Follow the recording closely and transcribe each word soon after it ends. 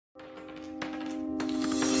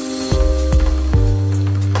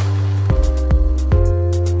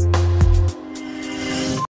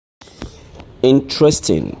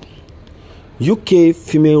Interesting. UK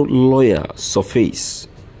female lawyer surface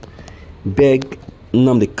beg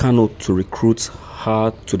Nnamdi Kanu to recruit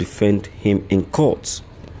her to defend him in court,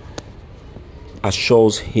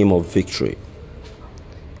 assures him of victory.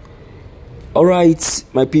 All right,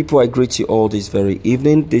 my people, I greet you all this very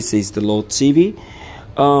evening. This is the Lord TV.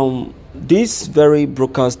 This very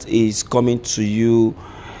broadcast is coming to you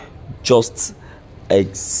just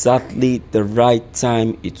exactly the right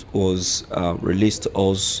time it was released to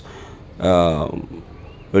us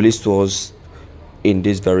in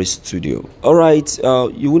this very studio. All right,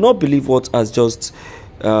 you will not believe what has just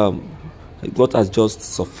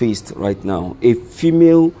surfaced right now. A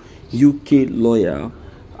female UK lawyer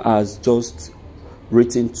has just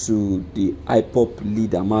written to the IPOP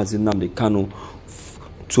leader Nnamdi Kanu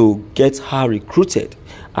to get her recruited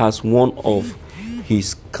as one of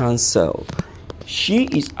his counsel. She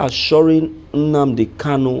is assuring Nnamdi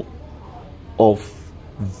Kanu of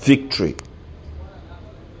victory.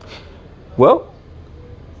 Well,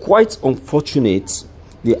 quite unfortunate,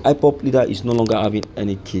 the IPOP leader is no longer having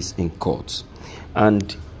any case in court.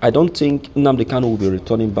 And I don't think Nnamdi Kanu will be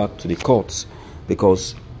returning back to the courts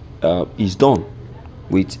because he's done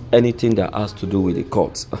with anything that has to do with the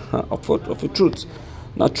courts. of the truth.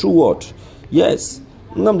 Not true word. Yes,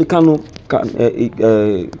 Nnamdi Kanu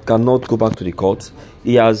cannot go back to the court.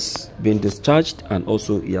 He has been discharged and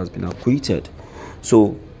also he has been acquitted.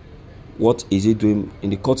 So what is he doing in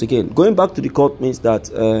the court again? Going back to the court means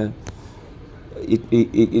that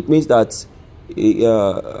it means that he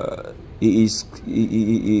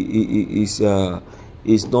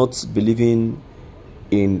is not believing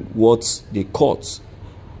in what the court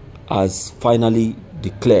has finally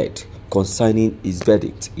declared concerning his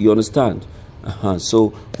verdict. You understand? So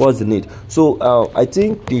what's the need? So I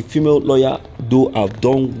think the female lawyer though have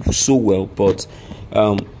done so well, but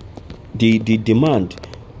the demand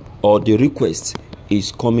or the request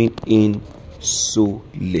is coming in so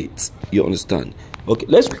late. You understand? Okay,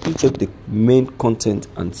 let's quickly check the main content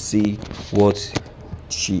and see what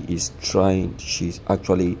she's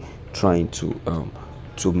actually trying to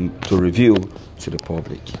reveal to the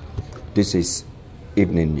public. This is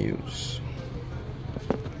Evening News.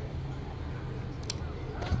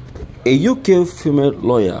 A UK female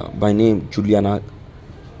lawyer by name Juliana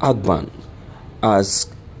Agban has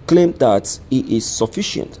claimed that he is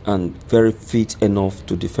sufficient and very fit enough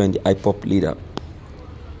to defend the IPOP leader.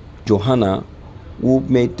 Johanna, who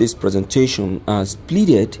made this presentation, has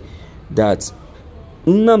pleaded that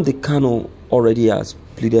Nnamdi Kanu already has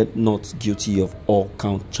pleaded not guilty of all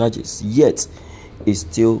count charges, yet is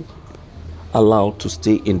still allowed to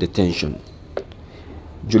stay in detention.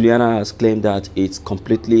 Juliana has claimed that it's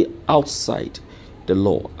completely outside the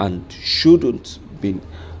law and shouldn't be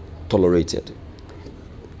tolerated.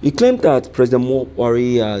 He claimed that President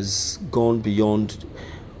Buhari has gone beyond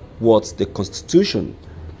what the Constitution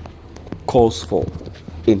calls for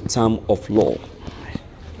in terms of law.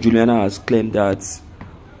 Juliana has claimed that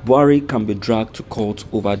Buhari can be dragged to court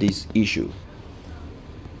over this issue.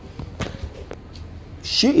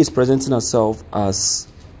 She is presenting herself as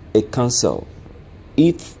a counsel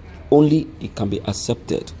if only it can be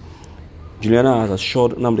accepted. Juliana has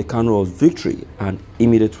assured Nnamdi Kanu of victory and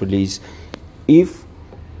immediate release if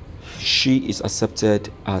she is accepted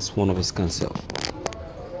as one of his counsel.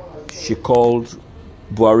 She called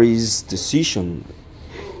Buhari's decision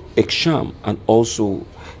a sham and also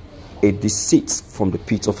a deceit from the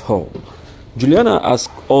pit of hell. Juliana has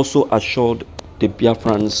also assured the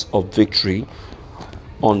Biafrans of victory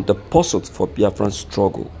on the pursuit for Biafran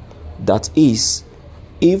struggle. That is,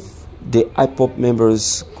 if the IPOP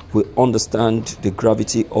members will understand the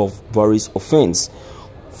gravity of Buhari's offense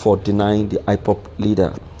for denying the IPOP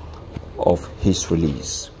leader of his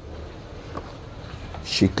release.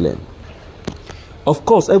 She claimed. Of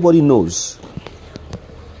course, everybody knows.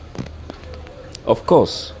 Of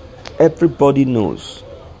course, everybody knows.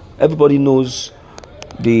 Everybody knows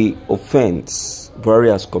the offense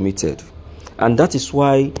Buhari has committed. And that is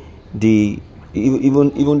why even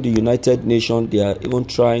the United Nations, they are even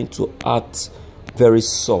trying to act very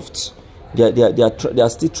soft. They are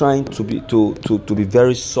still trying to be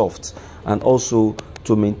very soft and also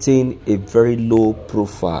to maintain a very low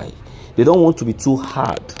profile. They don't want to be too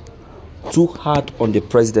hard on the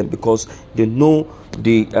president because they know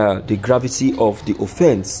the gravity of the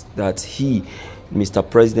offense that Mr.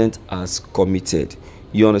 President, has committed.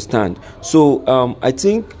 You understand? So I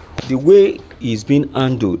think the way he's being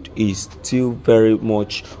handled is still very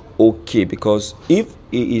much okay, because if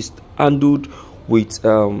he is handled with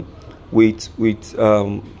a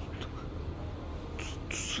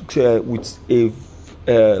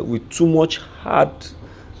with too much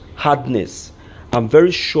hardness. I'm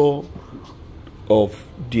very sure of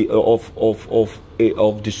the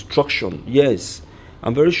of destruction. Yes,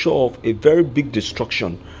 I'm very sure of a very big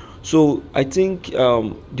destruction. So I think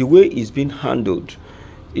the way it's being handled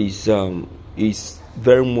is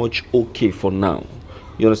very much okay for now.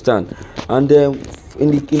 You understand? And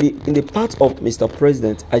in the part of Mr.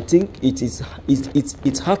 President, I think it's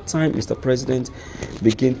hard time Mr. President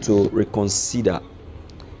begin to reconsider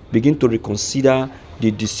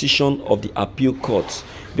the decision of the appeal court.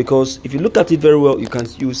 Because if you look at it very well,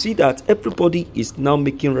 you see that everybody is now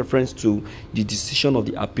making reference to the decision of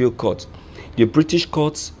the appeal court. The British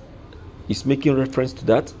court is making reference to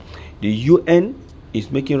that. The UN is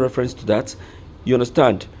making reference to that. You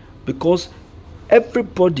understand? Because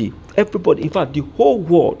everybody, in fact, the whole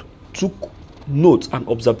world took note and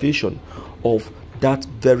observation of that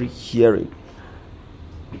very hearing.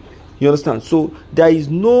 You understand? So there is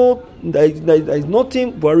nothing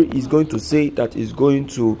Buhari is going to say that is going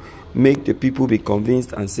to make the people be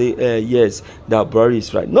convinced and say, yes, that Buhari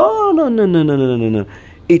is right. No.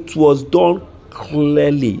 It was done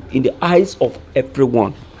clearly in the eyes of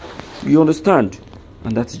everyone. You understand?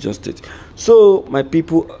 And that's just it. So my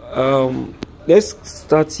people, let's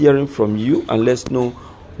start hearing from you, and let's know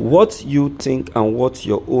what you think and what's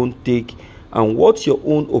your own take and what's your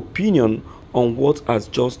own opinion on what has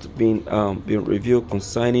just been revealed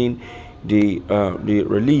concerning the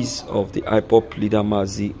release of the IPOB leader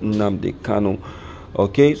Mazi Nnamdi Kanu.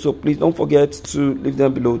 Okay, so please don't forget to leave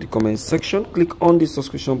them below the comment section. Click on the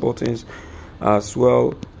subscription buttons as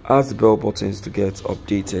well as the bell buttons to get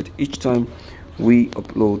updated each time we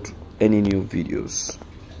upload any new videos.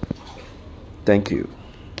 Thank you.